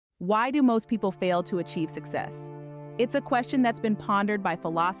Why do most people fail to achieve success? It's a question that's been pondered by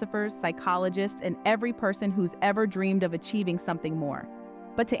philosophers, psychologists, and every person who's ever dreamed of achieving something more.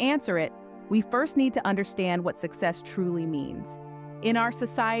 But to answer it, we first need to understand what success truly means. In our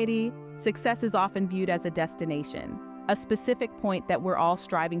society, success is often viewed as a destination, a specific point that we're all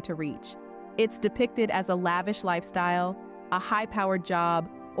striving to reach. It's depicted as a lavish lifestyle, a high-powered job,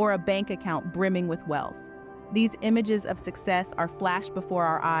 or a bank account brimming with wealth. These images of success are flashed before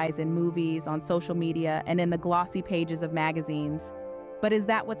our eyes in movies, on social media, and in the glossy pages of magazines. But is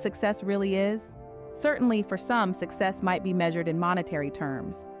that what success really is? Certainly, for some, success might be measured in monetary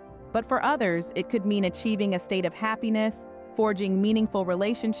terms. But for others, it could mean achieving a state of happiness, forging meaningful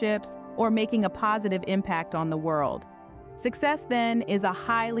relationships, or making a positive impact on the world. Success, then, is a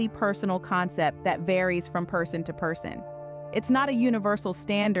highly personal concept that varies from person to person. It's not a universal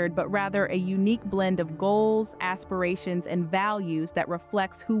standard, but rather a unique blend of goals, aspirations, and values that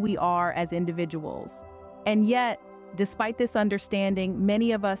reflects who we are as individuals. And yet, despite this understanding,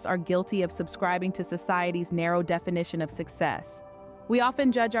 many of us are guilty of subscribing to society's narrow definition of success. We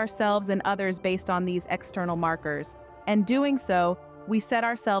often judge ourselves and others based on these external markers, and doing so, we set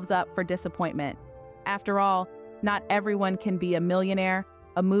ourselves up for disappointment. After all, not everyone can be a millionaire,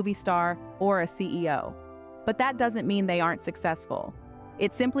 a movie star, or a CEO. But that doesn't mean they aren't successful.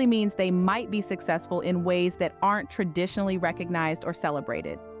 It simply means they might be successful in ways that aren't traditionally recognized or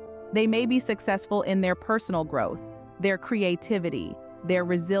celebrated. They may be successful in their personal growth, their creativity, their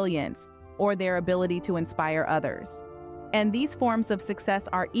resilience, or their ability to inspire others. And these forms of success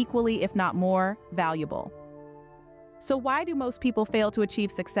are equally, if not more, valuable. So why do most people fail to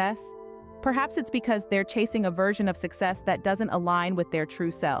achieve success? Perhaps it's because they're chasing a version of success that doesn't align with their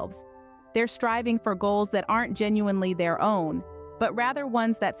true selves. They're striving for goals that aren't genuinely their own, but rather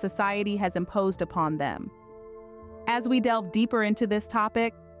ones that society has imposed upon them. As we delve deeper into this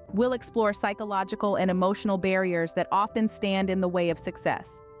topic, we'll explore psychological and emotional barriers that often stand in the way of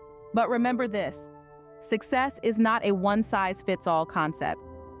success. But remember this, success is not a one-size-fits-all concept.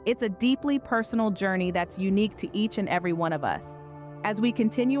 It's a deeply personal journey that's unique to each and every one of us. As we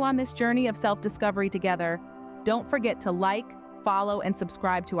continue on this journey of self-discovery together, don't forget to like, follow, and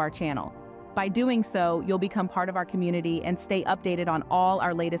subscribe to our channel. By doing so, you'll become part of our community and stay updated on all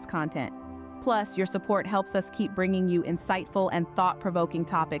our latest content. Plus, your support helps us keep bringing you insightful and thought-provoking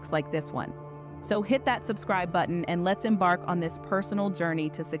topics like this one. So hit that subscribe button and let's embark on this personal journey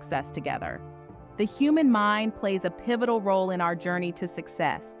to success together. The human mind plays a pivotal role in our journey to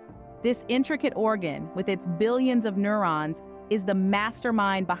success. This intricate organ, with its billions of neurons, is the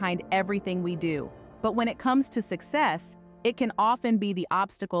mastermind behind everything we do. But when it comes to success, it can often be the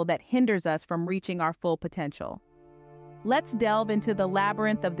obstacle that hinders us from reaching our full potential. Let's delve into the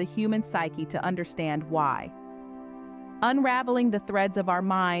labyrinth of the human psyche to understand why. Unraveling the threads of our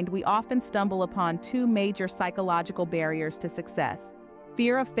mind, we often stumble upon two major psychological barriers to success: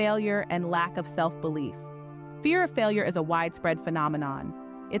 fear of failure and lack of self-belief. Fear of failure is a widespread phenomenon.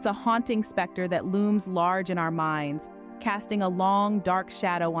 It's a haunting specter that looms large in our minds, casting a long, dark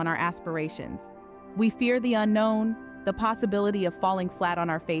shadow on our aspirations. We fear the unknown, the possibility of falling flat on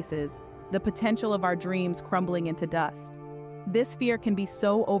our faces, the potential of our dreams crumbling into dust. This fear can be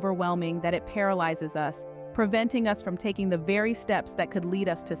so overwhelming that it paralyzes us, preventing us from taking the very steps that could lead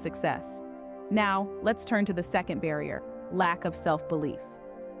us to success. Now, let's turn to the second barrier: lack of self-belief.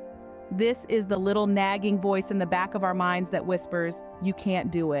 This is the little nagging voice in the back of our minds that whispers, "You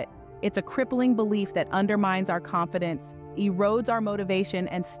can't do it." It's a crippling belief that undermines our confidence, erodes our motivation,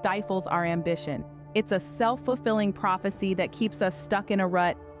 and stifles our ambition. It's a self-fulfilling prophecy that keeps us stuck in a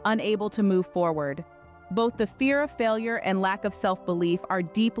rut, unable to move forward. Both the fear of failure and lack of self-belief are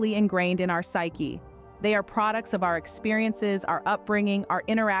deeply ingrained in our psyche. They are products of our experiences, our upbringing, our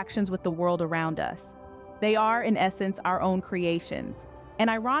interactions with the world around us. They are, in essence, our own creations. And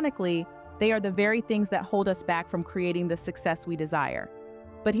ironically, they are the very things that hold us back from creating the success we desire.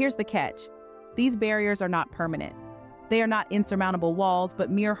 But here's the catch: these barriers are not permanent. They are not insurmountable walls,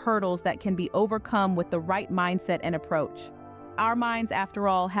 but mere hurdles that can be overcome with the right mindset and approach. Our minds, after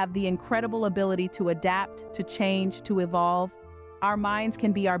all, have the incredible ability to adapt, to change, to evolve. Our minds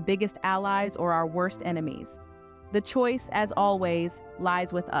can be our biggest allies or our worst enemies. The choice, as always,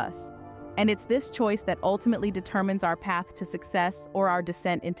 lies with us. And it's this choice that ultimately determines our path to success or our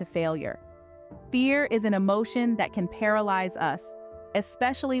descent into failure. Fear is an emotion that can paralyze us,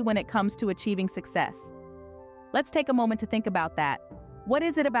 especially when it comes to achieving success. Let's take a moment to think about that. What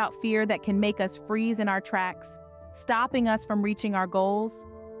is it about fear that can make us freeze in our tracks, stopping us from reaching our goals?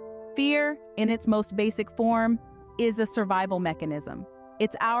 Fear, in its most basic form, is a survival mechanism.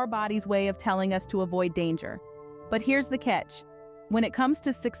 It's our body's way of telling us to avoid danger. But here's the catch: When it comes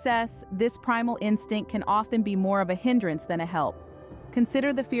to success, this primal instinct can often be more of a hindrance than a help.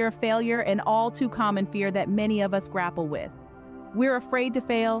 Consider the fear of failure, an all too common fear that many of us grapple with. We're afraid to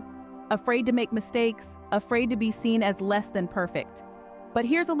fail, afraid to make mistakes, afraid to be seen as less than perfect. But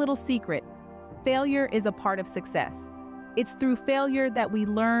here's a little secret. Failure is a part of success. It's through failure that we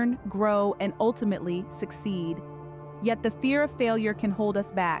learn, grow, and ultimately succeed. Yet the fear of failure can hold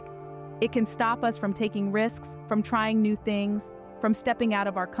us back. It can stop us from taking risks, from trying new things, from stepping out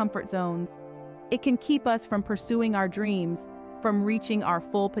of our comfort zones. It can keep us from pursuing our dreams, from reaching our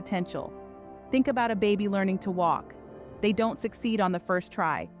full potential. Think about a baby learning to walk. They don't succeed on the first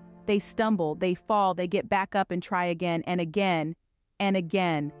try. They stumble, they fall, they get back up and try again and again and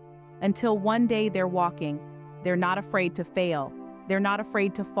again, until one day they're walking. They're not afraid to fail. They're not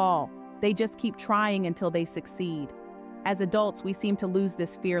afraid to fall. They just keep trying until they succeed. As adults, we seem to lose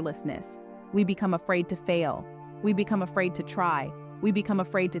this fearlessness. We become afraid to fail. We become afraid to try. We become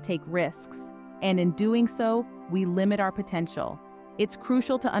afraid to take risks. And in doing so, we limit our potential. It's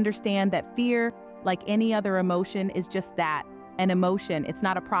crucial to understand that fear, like any other emotion, is just that, an emotion. It's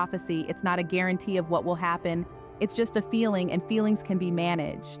not a prophecy. It's not a guarantee of what will happen. It's just a feeling, and feelings can be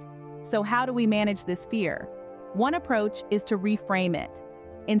managed. So how do we manage this fear? One approach is to reframe it.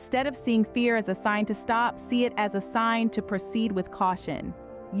 Instead of seeing fear as a sign to stop, see it as a sign to proceed with caution.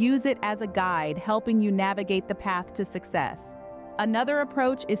 Use it as a guide, helping you navigate the path to success. Another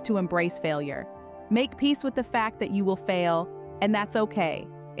approach is to embrace failure. Make peace with the fact that you will fail, and that's okay.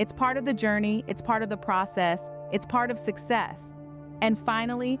 It's part of the journey, it's part of the process, it's part of success. And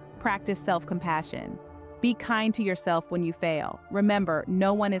finally, practice self-compassion. Be kind to yourself when you fail. Remember,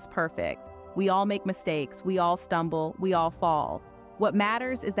 no one is perfect. We all make mistakes, we all stumble, we all fall. What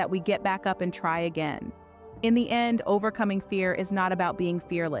matters is that we get back up and try again. In the end, overcoming fear is not about being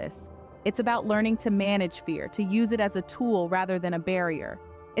fearless. It's about learning to manage fear, to use it as a tool rather than a barrier.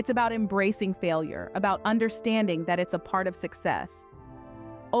 It's about embracing failure, about understanding that it's a part of success.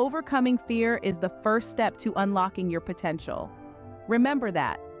 Overcoming fear is the first step to unlocking your potential. Remember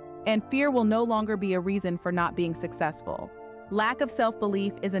that, and fear will no longer be a reason for not being successful. Lack of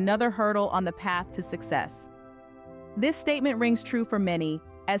self-belief is another hurdle on the path to success. This statement rings true for many,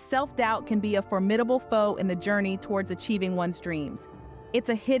 as self-doubt can be a formidable foe in the journey towards achieving one's dreams. It's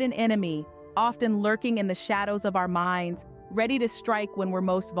a hidden enemy, often lurking in the shadows of our minds, ready to strike when we're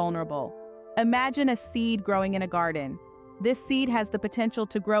most vulnerable. Imagine a seed growing in a garden. This seed has the potential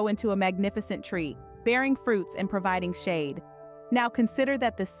to grow into a magnificent tree, bearing fruits and providing shade. Now consider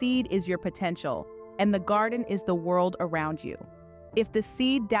that the seed is your potential, and the garden is the world around you. If the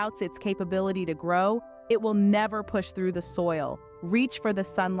seed doubts its capability to grow, it will never push through the soil, reach for the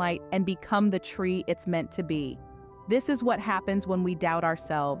sunlight, and become the tree it's meant to be. This is what happens when we doubt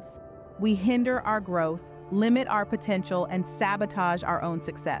ourselves. We hinder our growth, limit our potential, and sabotage our own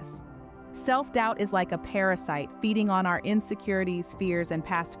success. Self-doubt is like a parasite feeding on our insecurities, fears, and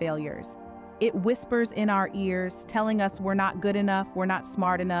past failures. It whispers in our ears, telling us we're not good enough, we're not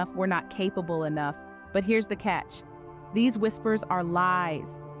smart enough, we're not capable enough. But here's the catch. These whispers are lies.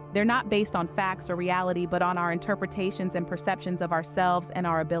 They're not based on facts or reality, but on our interpretations and perceptions of ourselves and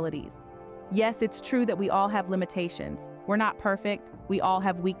our abilities. Yes, it's true that we all have limitations. We're not perfect. We all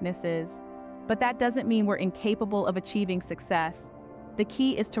have weaknesses. But that doesn't mean we're incapable of achieving success. The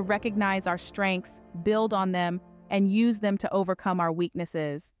key is to recognize our strengths, build on them, and use them to overcome our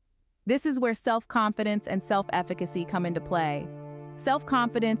weaknesses. This is where self-confidence and self-efficacy come into play.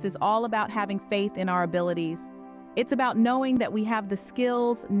 Self-confidence is all about having faith in our abilities. It's about knowing that we have the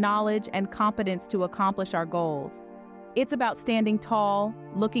skills, knowledge, and competence to accomplish our goals. It's about standing tall,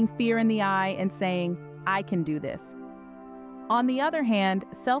 looking fear in the eye, and saying, I can do this. On the other hand,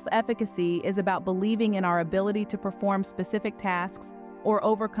 self-efficacy is about believing in our ability to perform specific tasks or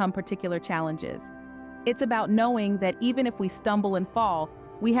overcome particular challenges. It's about knowing that even if we stumble and fall,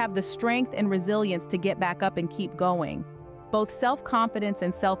 we have the strength and resilience to get back up and keep going. Both self-confidence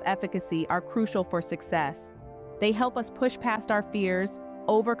and self-efficacy are crucial for success. They help us push past our fears,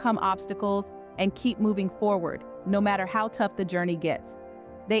 overcome obstacles, and keep moving forward, no matter how tough the journey gets.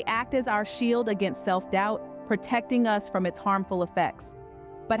 They act as our shield against self-doubt, protecting us from its harmful effects.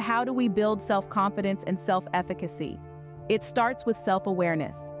 But how do we build self-confidence and self-efficacy? It starts with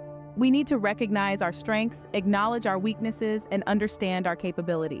self-awareness. We need to recognize our strengths, acknowledge our weaknesses, and understand our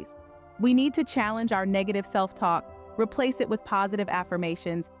capabilities. We need to challenge our negative self-talk, replace it with positive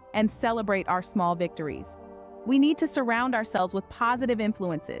affirmations, and celebrate our small victories. We need to surround ourselves with positive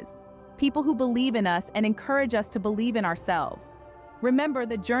influences, people who believe in us and encourage us to believe in ourselves. Remember,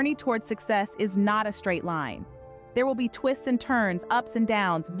 the journey towards success is not a straight line. There will be twists and turns, ups and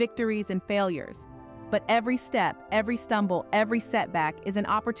downs, victories and failures. But every step, every stumble, every setback is an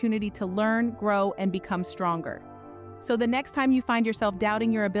opportunity to learn, grow, and become stronger. So the next time you find yourself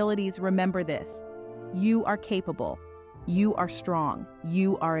doubting your abilities, remember this. You are capable. You are strong.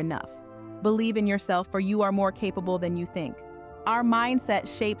 You are enough. Believe in yourself, for you are more capable than you think. Our mindset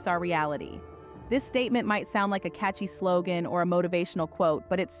shapes our reality. This statement might sound like a catchy slogan or a motivational quote,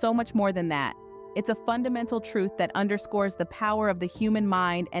 but it's so much more than that. It's a fundamental truth that underscores the power of the human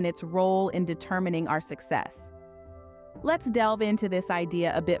mind and its role in determining our success. Let's delve into this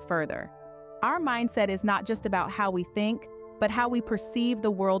idea a bit further. Our mindset is not just about how we think, but how we perceive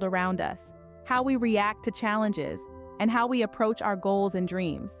the world around us, how we react to challenges, and how we approach our goals and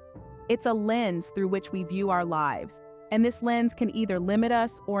dreams. It's a lens through which we view our lives, and this lens can either limit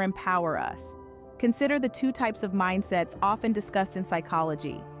us or empower us. Consider the two types of mindsets often discussed in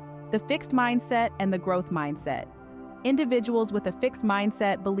psychology: the fixed mindset and the growth mindset. Individuals with a fixed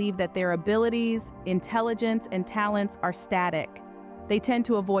mindset believe that their abilities, intelligence, and talents are static. They tend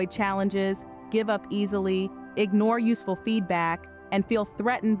to avoid challenges, give up easily, ignore useful feedback, and feel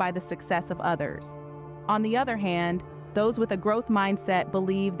threatened by the success of others. On the other hand, those with a growth mindset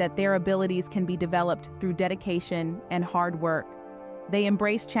believe that their abilities can be developed through dedication and hard work. They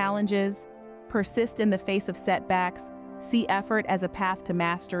embrace challenges, persist in the face of setbacks, see effort as a path to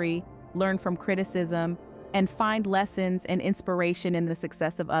mastery, learn from criticism, and find lessons and inspiration in the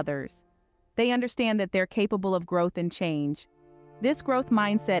success of others. They understand that they're capable of growth and change. This growth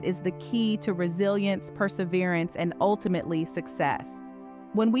mindset is the key to resilience, perseverance, and ultimately success.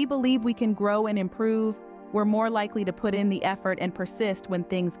 When we believe we can grow and improve, we're more likely to put in the effort and persist when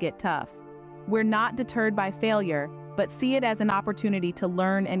things get tough. We're not deterred by failure, but see it as an opportunity to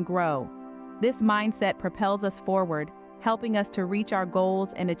learn and grow. This mindset propels us forward, helping us to reach our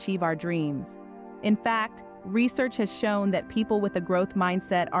goals and achieve our dreams. In fact, research has shown that people with a growth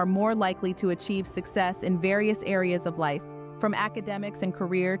mindset are more likely to achieve success in various areas of life, from academics and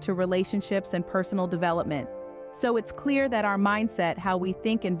career to relationships and personal development. So it's clear that our mindset, how we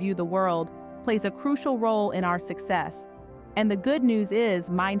think and view the world, plays a crucial role in our success. And the good news is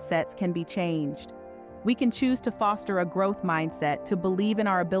mindsets can be changed. We can choose to foster a growth mindset, to believe in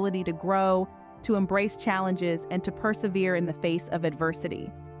our ability to grow, to embrace challenges, and to persevere in the face of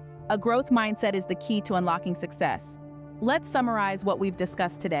adversity. A growth mindset is the key to unlocking success. Let's summarize what we've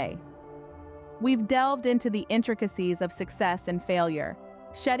discussed today. We've delved into the intricacies of success and failure,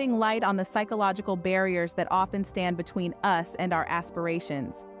 shedding light on the psychological barriers that often stand between us and our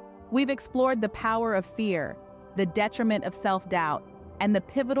aspirations. We've explored the power of fear, the detriment of self-doubt, and the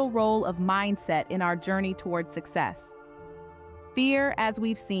pivotal role of mindset in our journey towards success. Fear, as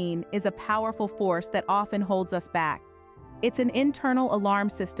we've seen, is a powerful force that often holds us back. It's an internal alarm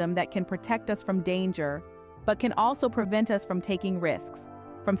system that can protect us from danger, but can also prevent us from taking risks,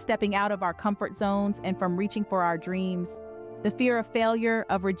 from stepping out of our comfort zones, and from reaching for our dreams. The fear of failure,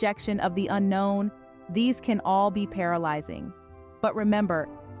 of rejection, of the unknown, these can all be paralyzing. But remember,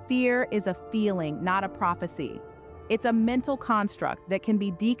 fear is a feeling, not a prophecy. It's a mental construct that can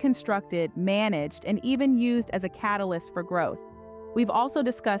be deconstructed, managed, and even used as a catalyst for growth. We've also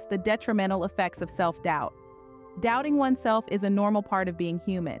discussed the detrimental effects of self-doubt. Doubting oneself is a normal part of being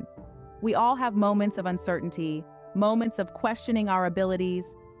human. We all have moments of uncertainty, moments of questioning our abilities,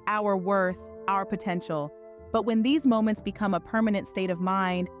 our worth, our potential. But when these moments become a permanent state of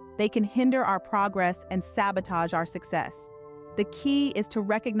mind, they can hinder our progress and sabotage our success. The key is to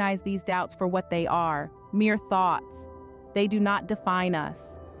recognize these doubts for what they are, mere thoughts. They do not define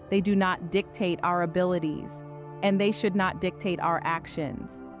us. They do not dictate our abilities, and they should not dictate our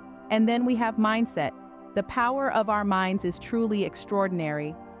actions. And then we have mindset. The power of our minds is truly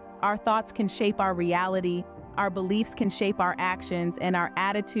extraordinary. Our thoughts can shape our reality, our beliefs can shape our actions, and our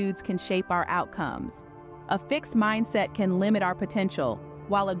attitudes can shape our outcomes. A fixed mindset can limit our potential,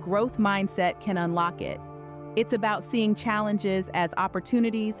 while a growth mindset can unlock it. It's about seeing challenges as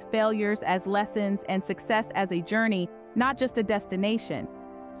opportunities, failures as lessons, and success as a journey, not just a destination.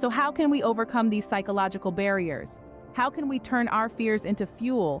 So how can we overcome these psychological barriers? How can we turn our fears into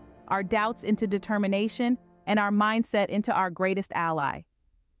fuel, our doubts into determination, and our mindset into our greatest ally?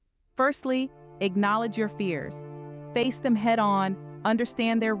 Firstly, acknowledge your fears. Face them head-on,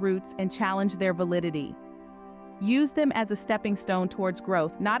 understand their roots, and challenge their validity. Use them as a stepping stone towards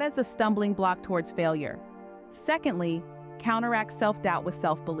growth, not as a stumbling block towards failure. Secondly, counteract self-doubt with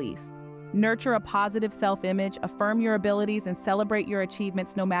self-belief. Nurture a positive self-image, affirm your abilities, and celebrate your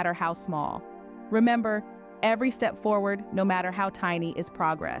achievements no matter how small. Remember, every step forward, no matter how tiny, is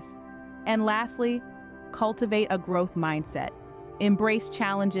progress. And lastly, cultivate a growth mindset. Embrace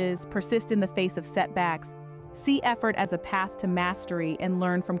challenges, persist in the face of setbacks, see effort as a path to mastery, and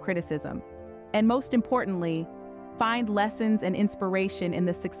learn from criticism. And most importantly, find lessons and inspiration in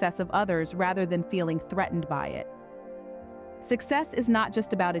the success of others rather than feeling threatened by it. Success is not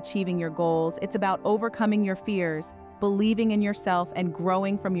just about achieving your goals, it's about overcoming your fears, believing in yourself, and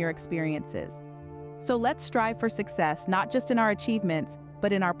growing from your experiences. So let's strive for success, not just in our achievements,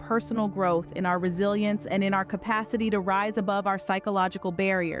 but in our personal growth, in our resilience, and in our capacity to rise above our psychological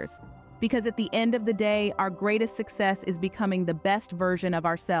barriers. Because at the end of the day, our greatest success is becoming the best version of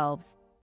ourselves.